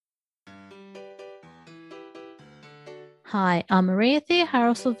Hi, I'm Maria Thea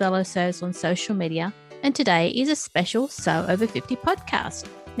Harrell Velosos on social media, and today is a special Sew Over 50 podcast.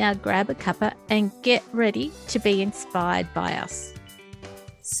 Now grab a cuppa and get ready to be inspired by us.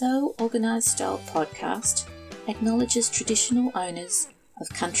 Sew Organised Style podcast acknowledges traditional owners of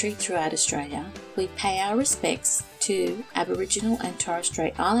country throughout Australia. We pay our respects to Aboriginal and Torres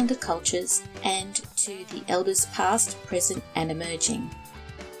Strait Islander cultures and to the elders past, present and emerging.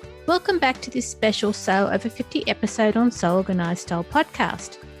 Welcome back to this special Sew Over 50 episode on Sew Organised Style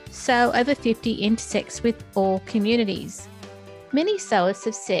podcast. Sew Over 50 intersects with all communities. Many sewers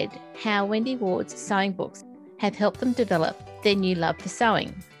have said how Wendy Ward's sewing books have helped them develop their new love for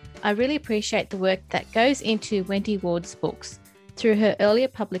sewing. I really appreciate the work that goes into Wendy Ward's books through her earlier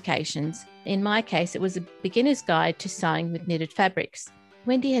publications. In my case, it was a beginner's guide to sewing with knitted fabrics.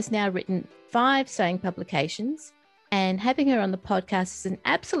 Wendy has now written 5 sewing publications, and having her on the podcast is an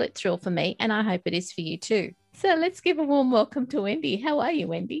absolute thrill for me, and I hope it is for you too. So let's give a warm welcome to Wendy. How are you,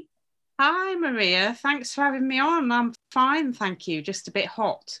 Wendy? Hi, Maria. Thanks for having me on. I'm fine, thank you. Just a bit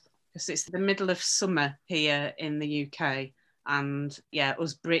hot because it's the middle of summer here in the UK. And yeah,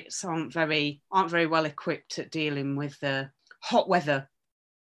 us Brits aren't very well equipped at dealing with the hot weather.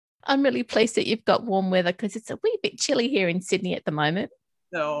 I'm really pleased that you've got warm weather because it's a wee bit chilly here in Sydney at the moment.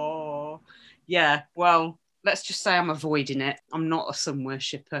 Oh, yeah. Well, let's just say I'm avoiding it. I'm not a sun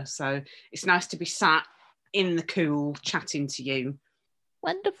worshipper, so it's nice to be sat in the cool chatting to you.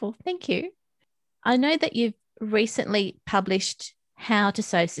 Wonderful. Thank you. I know that you've recently published How to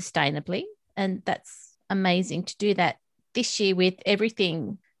Sew Sustainably, and that's amazing to do that this year with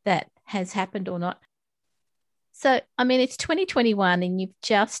everything that has happened or not. So, I mean, it's 2021 and you've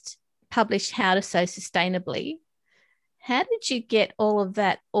just published How to Sew Sustainably. How did you get all of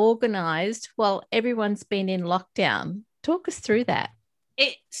that organised while everyone's been in lockdown? Talk us through that.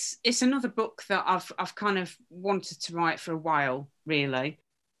 It's another book that I've kind of wanted to write for a while, really,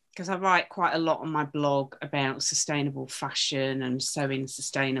 because I write quite a lot on my blog about sustainable fashion and sewing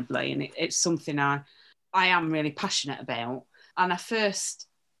sustainably, and it's something I am really passionate about. And I first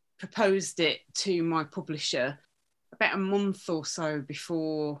proposed it to my publisher about a month or so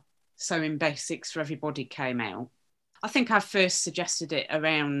before Sewing Basics for Everybody came out. I think I first suggested it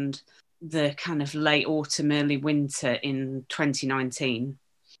around the kind of late autumn, early winter in 2019.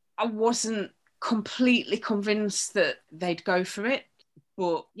 I wasn't completely convinced that they'd go for it.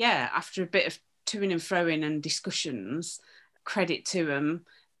 But yeah, after a bit of toing and froing and discussions, credit to them,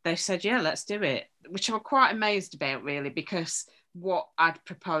 they said, yeah, let's do it, which I'm quite amazed about, really, because what I'd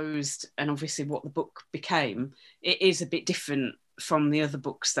proposed and obviously what the book became, it is a bit different from the other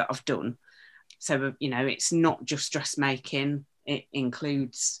books that I've done. So, you know, it's not just dressmaking. It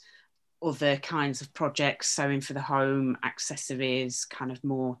includes other kinds of projects, sewing for the home, accessories, kind of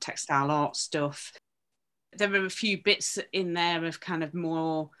more textile art stuff. There are a few bits in there of kind of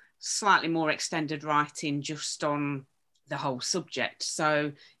slightly more extended writing just on the whole subject.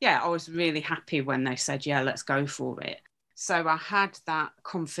 So, yeah, I was really happy when they said, yeah, let's go for it. So I had that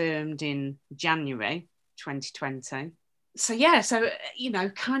confirmed in January 2020. So, yeah, so, you know,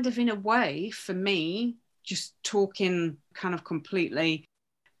 kind of in a way for me, just talking kind of completely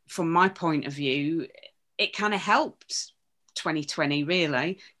from my point of view, it kind of helped 2020,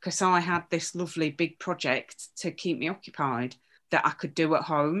 really, because I had this lovely big project to keep me occupied that I could do at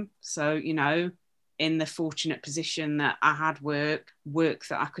home. So, you know, in the fortunate position that I had work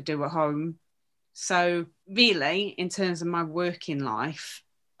that I could do at home. So really, in terms of my working life,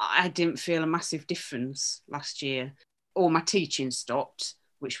 I didn't feel a massive difference last year. All my teaching stopped,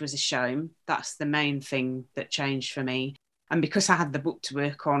 which was a shame. That's the main thing that changed for me. And because I had the book to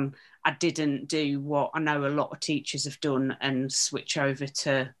work on, I didn't do what I know a lot of teachers have done and switch over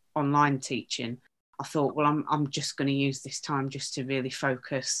to online teaching. I thought, well, I'm just going to use this time just to really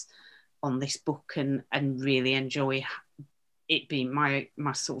focus on this book and really enjoy it being my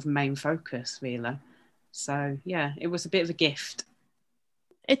sort of main focus, really. So, yeah, it was a bit of a gift.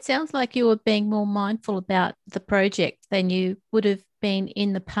 It sounds like you were being more mindful about the project than you would have been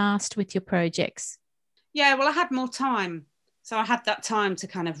in the past with your projects. Yeah, well, I had more time. So I had that time to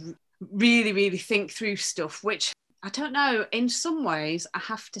kind of really, really think through stuff, which I don't know, in some ways, I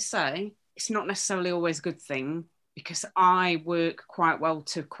have to say, it's not necessarily always a good thing because I work quite well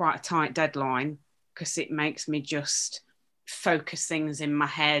to quite a tight deadline because it makes me just focus things in my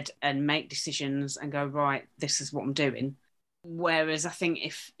head and make decisions and go, right, this is what I'm doing. Whereas I think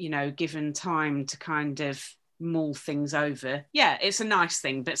if, you know, given time to kind of mull things over, yeah, it's a nice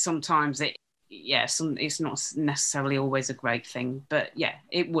thing, but sometimes it's not necessarily always a great thing. But yeah,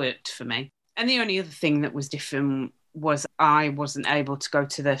 it worked for me. And the only other thing that was different was I wasn't able to go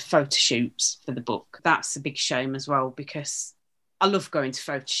to the photo shoots for the book. That's a big shame as well, because I love going to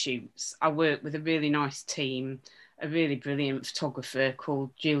photo shoots. I work with a really nice team, a really brilliant photographer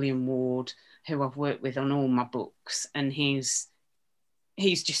called Julian Ward, who I've worked with on all my books. And he's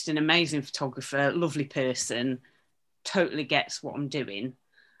just an amazing photographer, lovely person, totally gets what I'm doing.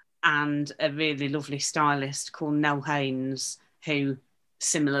 And a really lovely stylist called Nell Haynes, who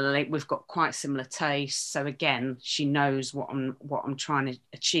similarly, we've got quite similar tastes. So again, she knows what I'm trying to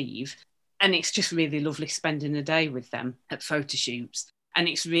achieve. And it's just really lovely spending a day with them at photo shoots. And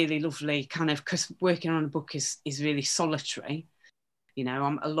it's really lovely kind of, because working on a book is really solitary. You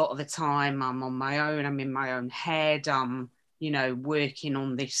know, a lot of the time I'm on my own, I'm in my own head, I'm, you know, working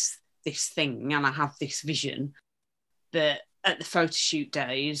on this thing, and I have this vision. But at the photo shoot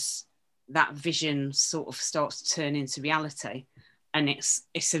days, that vision sort of starts to turn into reality. And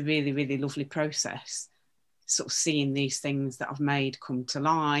it's a really, really lovely process, sort of seeing these things that I've made come to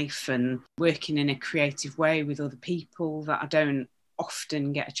life and working in a creative way with other people that I don't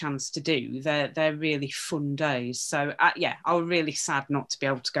often get a chance to do. They're really fun days. So yeah, I was really sad not to be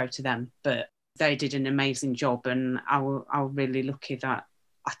able to go to them, but they did an amazing job, and I was really lucky that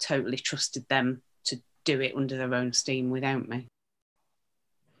I totally trusted them to do it under their own steam without me.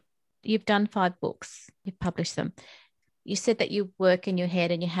 You've done 5 books, you've published them. You said that you work in your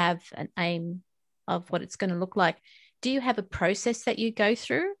head and you have an aim of what it's going to look like. Do you have a process that you go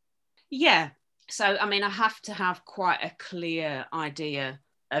through? Yeah. So, I mean, I have to have quite a clear idea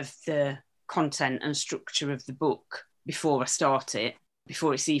of the content and structure of the book before I start it,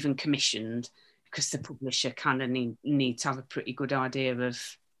 before it's even commissioned, because the publisher kind of need to have a pretty good idea of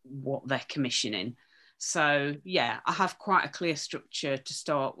what they're commissioning. So, yeah, I have quite a clear structure to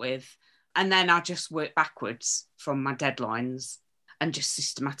start with. And then I just work backwards from my deadlines and just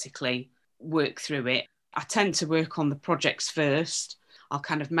systematically work through it. I tend to work on the projects first. I'll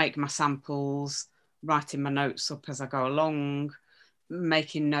kind of make my samples, writing my notes up as I go along,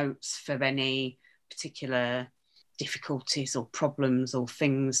 making notes for any particular difficulties or problems or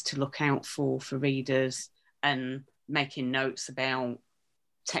things to look out for readers, and making notes about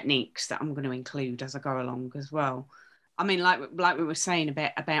techniques that I'm going to include as I go along as well. I mean, like we were saying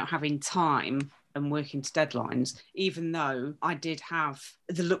about having time and working to deadlines, even though I did have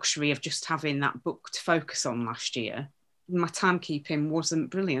the luxury of just having that book to focus on last year, my timekeeping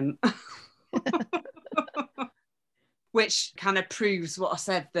wasn't brilliant. Which kind of proves what I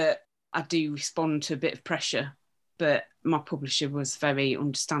said, that I do respond to a bit of pressure, but my publisher was very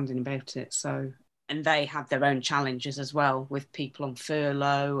understanding about it. So, and they had their own challenges as well, with people on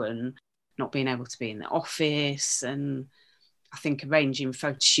furlough and not being able to be in the office. And I think arranging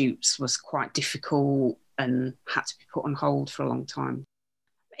photo shoots was quite difficult and had to be put on hold for a long time.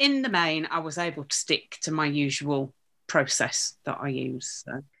 In the main, I was able to stick to my usual process that I use.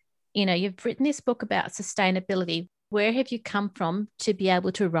 So. You know, you've written this book about sustainability. Where have you come from to be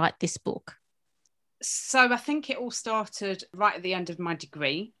able to write this book? So I think it all started right at the end of my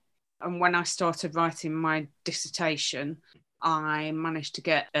degree. And when I started writing my dissertation, I managed to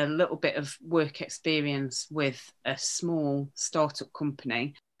get a little bit of work experience with a small startup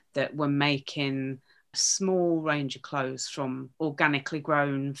company that were making a small range of clothes from organically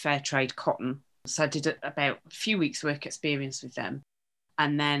grown fair trade cotton. So I did about a few weeks' work experience with them.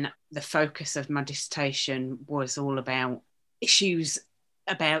 And then the focus of my dissertation was all about issues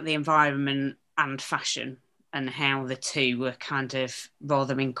about the environment and fashion, and how the two were kind of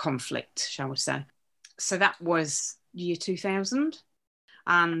rather in conflict, shall we say. So that was year 2000,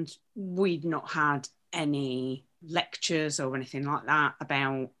 and we'd not had any lectures or anything like that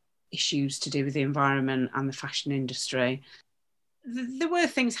about issues to do with the environment and the fashion industry. There were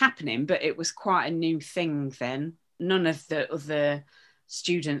things happening, but it was quite a new thing then. None of the other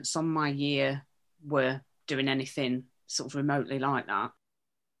students on my year were doing anything sort of remotely like that.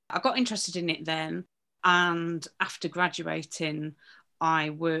 I got interested in it then, and after graduating,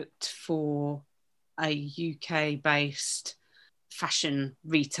 I worked for a UK-based fashion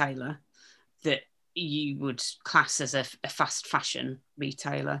retailer that you would class as a fast fashion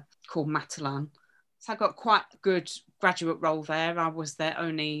retailer called Matalan. So I got quite a good graduate role there. I was their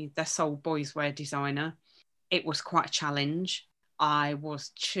sole boys wear designer. It was quite a challenge. I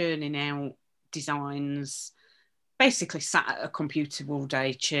was churning out designs, basically sat at a computer all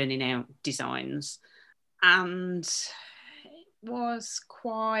day churning out designs, and it was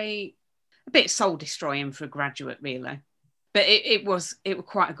quite a bit soul destroying for a graduate, really. But it was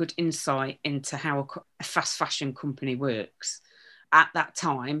quite a good insight into how a fast fashion company works. At that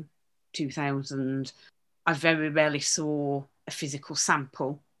time, 2000, I very rarely saw a physical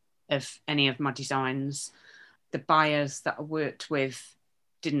sample of any of my designs. the buyers that I worked with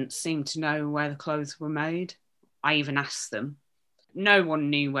didn't seem to know where the clothes were made. I even asked them. No one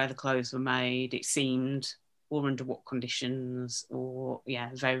knew where the clothes were made, it seemed, or under what conditions, or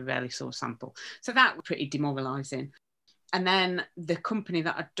very rarely saw a sample. So that was pretty demoralising. And then the company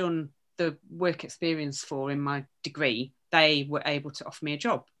that I'd done the work experience for in my degree, they were able to offer me a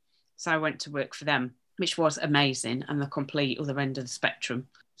job. So I went to work for them, which was amazing, and the complete other end of the spectrum.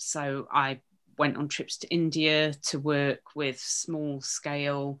 So I went on trips to India to work with small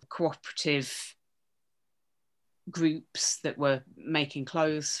scale cooperative groups that were making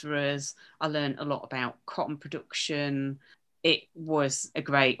clothes for us. I learned a lot about cotton production. It was a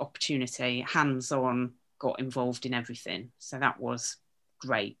great opportunity, hands-on, got involved in everything. So that was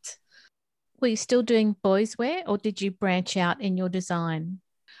great. Were you still doing boys' wear, or did you branch out in your design?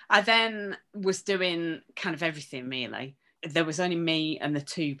 I then was doing kind of everything, really. There was only me and the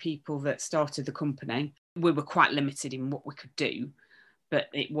two people that started the company. We were quite limited in what we could do, but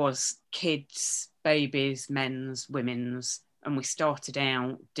it was kids, babies, men's, women's, and we started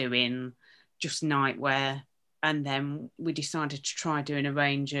out doing just nightwear, and then we decided to try doing a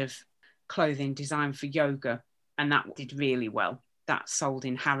range of clothing designed for yoga, and that did really well. That sold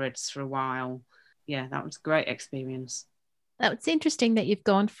in Harrods for a while. Yeah, that was a great experience. It's interesting that you've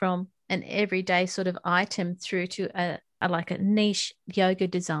gone from an everyday sort of item through to a niche yoga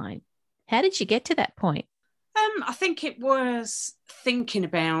design. How did you get to that point? I think it was thinking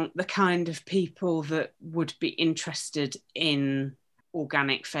about the kind of people that would be interested in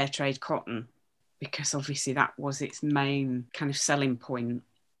organic fair trade cotton, because obviously that was its main kind of selling point.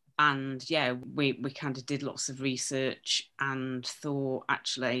 And we kind of did lots of research and thought,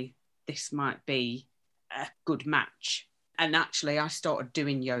 actually, this might be a good match. And actually, I started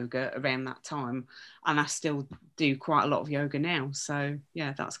doing yoga around that time, and I still do quite a lot of yoga now. So,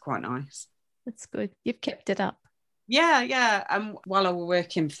 that's quite nice. That's good. You've kept it up. Yeah. And while I was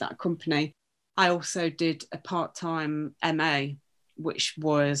working for that company, I also did a part-time MA, which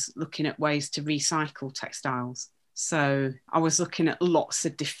was looking at ways to recycle textiles. So I was looking at lots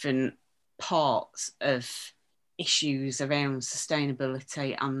of different parts of issues around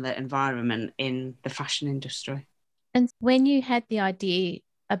sustainability and the environment in the fashion industry. And when you had the idea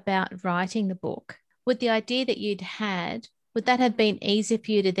about writing the book, would the idea that you'd had, would that have been easier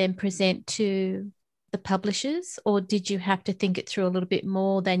for you to then present to the publishers, or did you have to think it through a little bit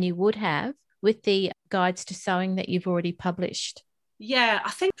more than you would have with the guides to sewing that you've already published? Yeah,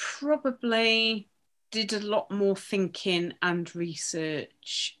 I think probably did a lot more thinking and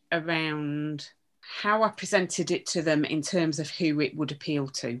research around how I presented it to them in terms of who it would appeal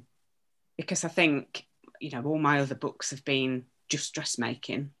to. Because I think, all my other books have been just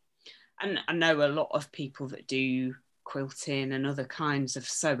dressmaking. And I know a lot of people that do quilting and other kinds of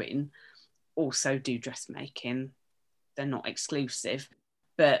sewing also do dressmaking. They're not exclusive.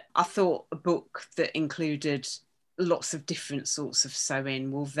 But I thought a book that included lots of different sorts of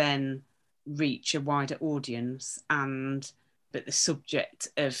sewing will then reach a wider audience, but the subject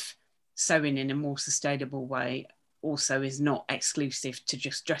of sewing in a more sustainable way also is not exclusive to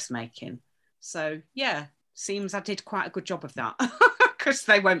just dressmaking. So seems I did quite a good job of that because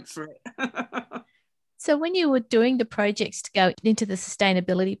they went for it. So when you were doing the projects to go into the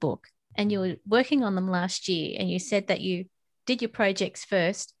sustainability book and you were working on them last year, and you said that you did your projects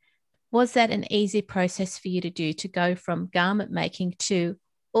first, was that an easy process for you to do, to go from garment making to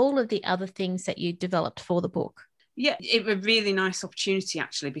all of the other things that you developed for the book? Yeah, it was a really nice opportunity,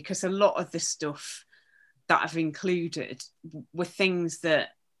 actually, because a lot of the stuff that I've included were things that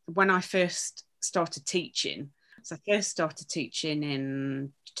when I first started teaching, so I first started teaching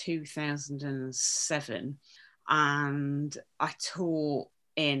in 2007, and I taught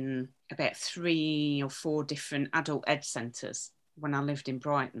in about 3 or 4 different adult ed centres when I lived in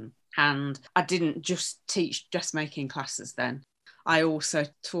Brighton. And I didn't just teach dressmaking classes then. I also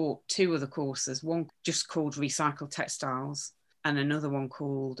taught 2 other courses, one just called Recycled Textiles and another one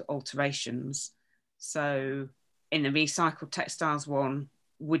called Alterations. So in the Recycled Textiles one,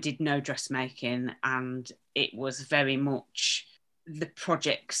 we did no dressmaking, and it was very much the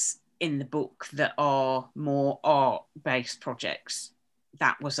projects in the book that are more art-based projects.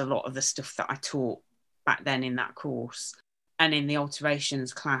 That was a lot of the stuff that I taught back then in that course. And in the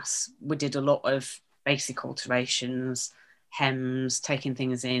Alterations class, we did a lot of basic alterations, hems, taking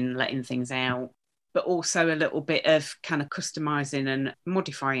things in, letting things out, but also a little bit of kind of customising and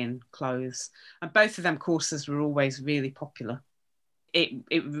modifying clothes. And both of them courses were always really popular.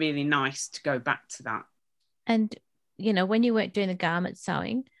 It really nice to go back to that. And, when you weren't doing the garment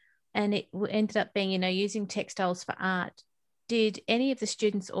sewing and it ended up being, using textiles for art, did any of the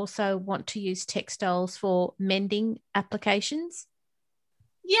students also want to use textiles for mending applications?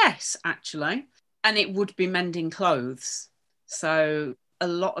 Yes, actually. And it would be mending clothes. So a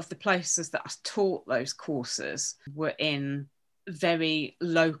lot of the places that I taught those courses were in very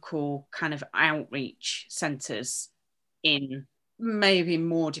local kind of outreach centres in maybe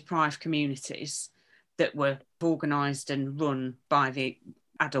more deprived communities that were organised and run by the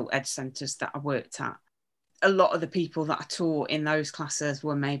adult ed centres that I worked at. A lot of the people that I taught in those classes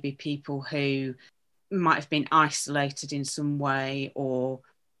were maybe people who might have been isolated in some way or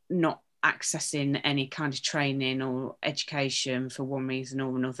not accessing any kind of training or education for one reason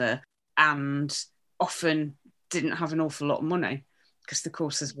or another, and often didn't have an awful lot of money because the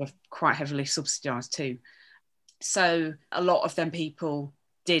courses were quite heavily subsidised too. So a lot of them people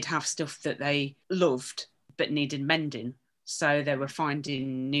did have stuff that they loved but needed mending. So they were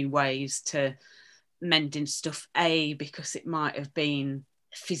finding new ways to mending stuff, because it might have been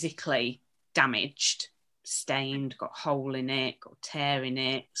physically damaged, stained, got a hole in it, got a tear in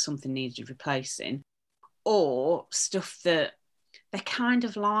it, something needed replacing, or stuff that they kind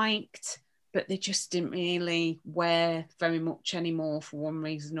of liked, but they just didn't really wear very much anymore for one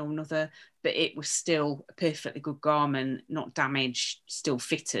reason or another, but it was still a perfectly good garment, not damaged, still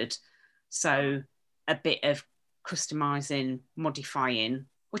fitted. So a bit of customising, modifying,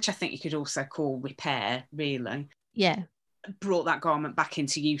 which I think you could also call repair, really. Yeah. Brought that garment back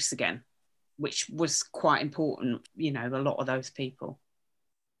into use again, which was quite important, a lot of those people.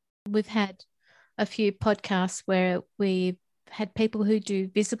 We've had a few podcasts where we've had people who do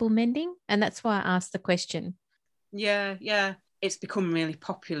visible mending, and that's why I asked the question. Yeah. It's become really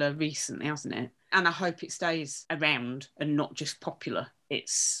popular recently, hasn't it? And I hope it stays around and not just popular.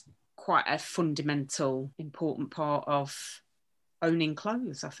 It's quite a fundamental, important part of owning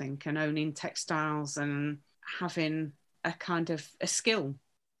clothes, I think, and owning textiles and having a kind of a skill.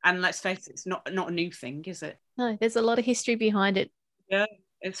 And let's face it, it's not a new thing, is it? No, there's a lot of history behind it. Yeah,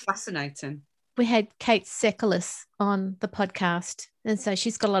 it's fascinating. We had Kate Sekulis on the podcast, and so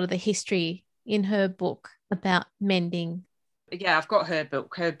she's got a lot of the history in her book about mending. Yeah, I've got her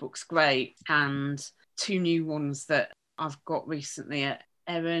book. Her book's great. And 2 new ones that I've got recently at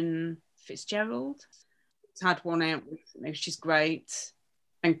Erin Fitzgerald. She's had one out recently, which is great.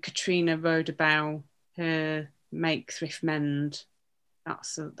 And Katrina Rodabow, her Make, Thrift, Mend.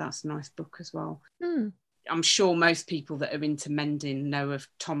 That's a nice book as well. I'm sure most people that are into mending know of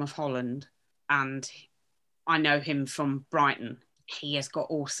Tom of Holland, and I know him from Brighton. He has got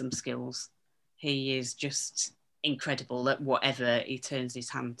awesome skills. He is just incredible at whatever he turns his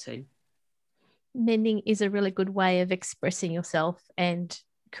hand to. Mending is a really good way of expressing yourself and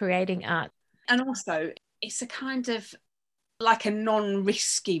creating art. And also, it's a kind of like a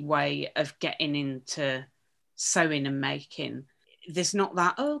non-risky way of getting into sewing and making. There's not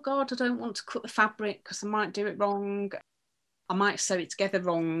that, oh God, I don't want to cut the fabric because I might do it wrong. I might sew it together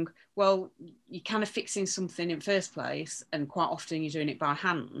wrong. Well, you're kind of fixing something in the first place, and quite often you're doing it by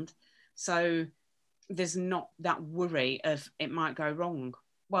hand. So there's not that worry of it might go wrong.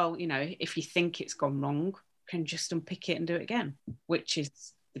 Well, if you think it's gone wrong, you can just unpick it and do it again, which is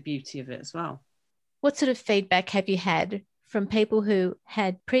the beauty of it as well. What sort of feedback have you had from people who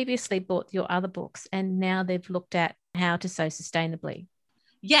had previously bought your other books and now they've looked at how to sew sustainably?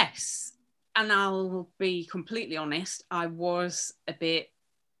 Yes. And I'll be completely honest, I was a bit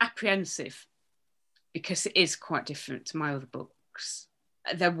apprehensive because it is quite different to my other books.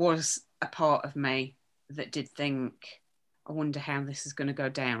 There was a part of me that did think, I wonder how this is going to go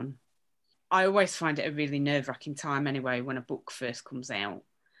down. I always find it a really nerve-wracking time anyway when a book first comes out.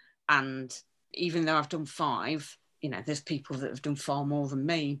 And even though I've done 5, there's people that have done far more than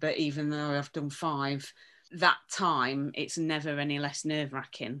me, but even though I've done 5, that time, it's never any less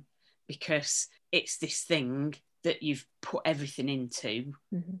nerve-wracking because it's this thing that you've put everything into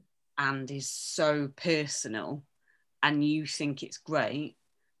and is so personal, and you think it's great,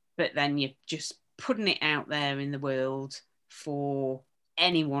 but then you're just putting it out there in the world for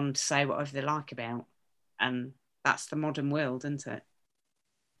anyone to say whatever they like about. And that's the modern world, isn't it?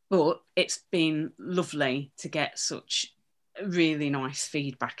 But it's been lovely to get such really nice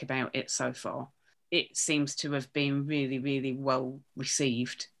feedback about it so far. It seems to have been really, really well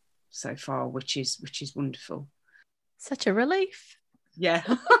received so far, which is wonderful. Such a relief. Yeah.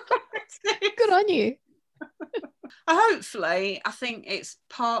 Good on you. Hopefully, I think it's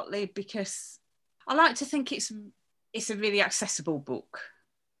partly because I like to think it's a really accessible book.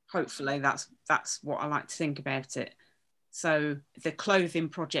 Hopefully, that's what I like to think about it. So the clothing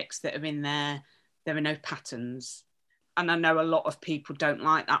projects that are in there are no patterns. And I know a lot of people don't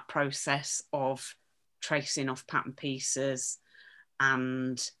like that process of tracing off pattern pieces.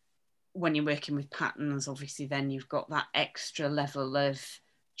 And when you're working with patterns, obviously then you've got that extra level of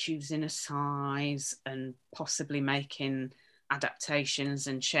choosing a size and possibly making adaptations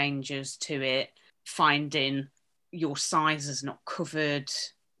and changes to it, finding your size is not covered,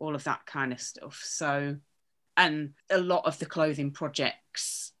 all of that kind of stuff. So, and a lot of the clothing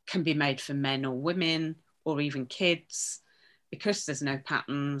projects can be made for men or women or even kids. Because there's no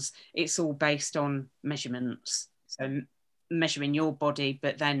patterns, it's all based on measurements. So measuring your body,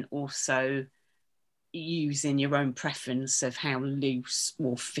 but then also using your own preference of how loose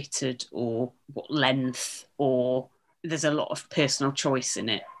or fitted or what length, or there's a lot of personal choice in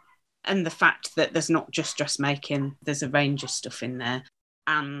it. And the fact that there's not just dressmaking, there's a range of stuff in there,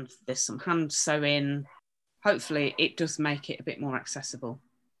 and there's some hand sewing. Hopefully it does make it a bit more accessible.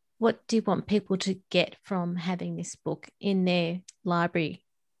 What do you want people to get from having this book in their library?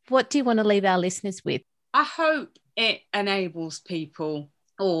 What do you want to leave our listeners with? I hope it enables people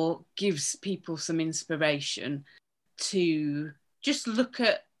or gives people some inspiration to just look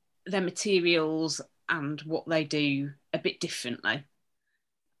at their materials and what they do a bit differently.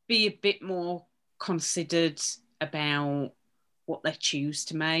 Be a bit more considered about what they choose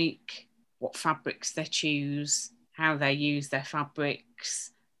to make, what fabrics they choose, how they use their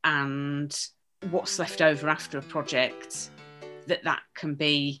fabrics, and what's left over after a project, that can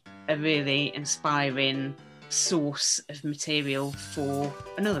be a really inspiring source of material for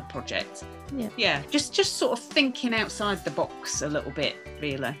another project. Yeah, just sort of thinking outside the box a little bit,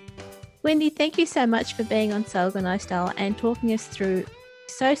 really. Wendy, thank you so much for being on Sew Organised Style and talking us through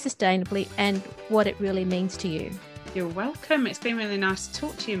Sew Sustainably and what it really means to you. You're welcome. It's been really nice to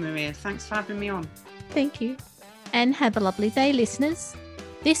talk to you, Maria. Thanks for having me on. Thank you. And have a lovely day, listeners.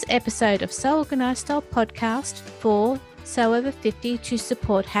 This episode of Sew Organised Style podcast for Sew Over 50 to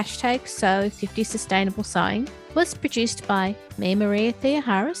support hashtag Sew 50 Sustainable Sewing was produced by me, Maria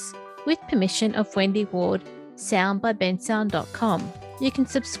Theoharis, with permission of Wendy Ward, sound by bensound.com. You can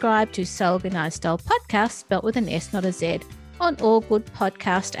subscribe to Sew Organised Style podcast, spelt with an S, not a Z, on all good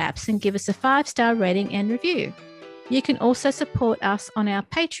podcast apps and give us a 5-star rating and review. You can also support us on our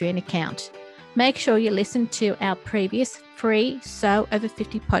Patreon account. Make sure you listen to our previous free Sew Over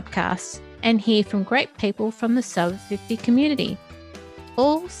 50 podcasts and hear from great people from the Sew Over 50 community.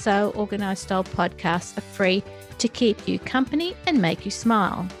 All Sew Organised Style podcasts are free to keep you company and make you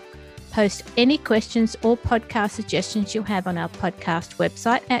smile. Post any questions or podcast suggestions you have on our podcast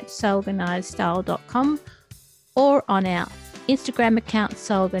website at seworganisedstyle.com or on our Instagram account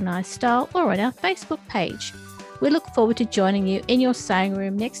Sew Organised Style or on our Facebook page. We look forward to joining you in your sewing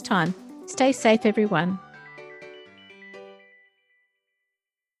room next time. Stay safe, everyone.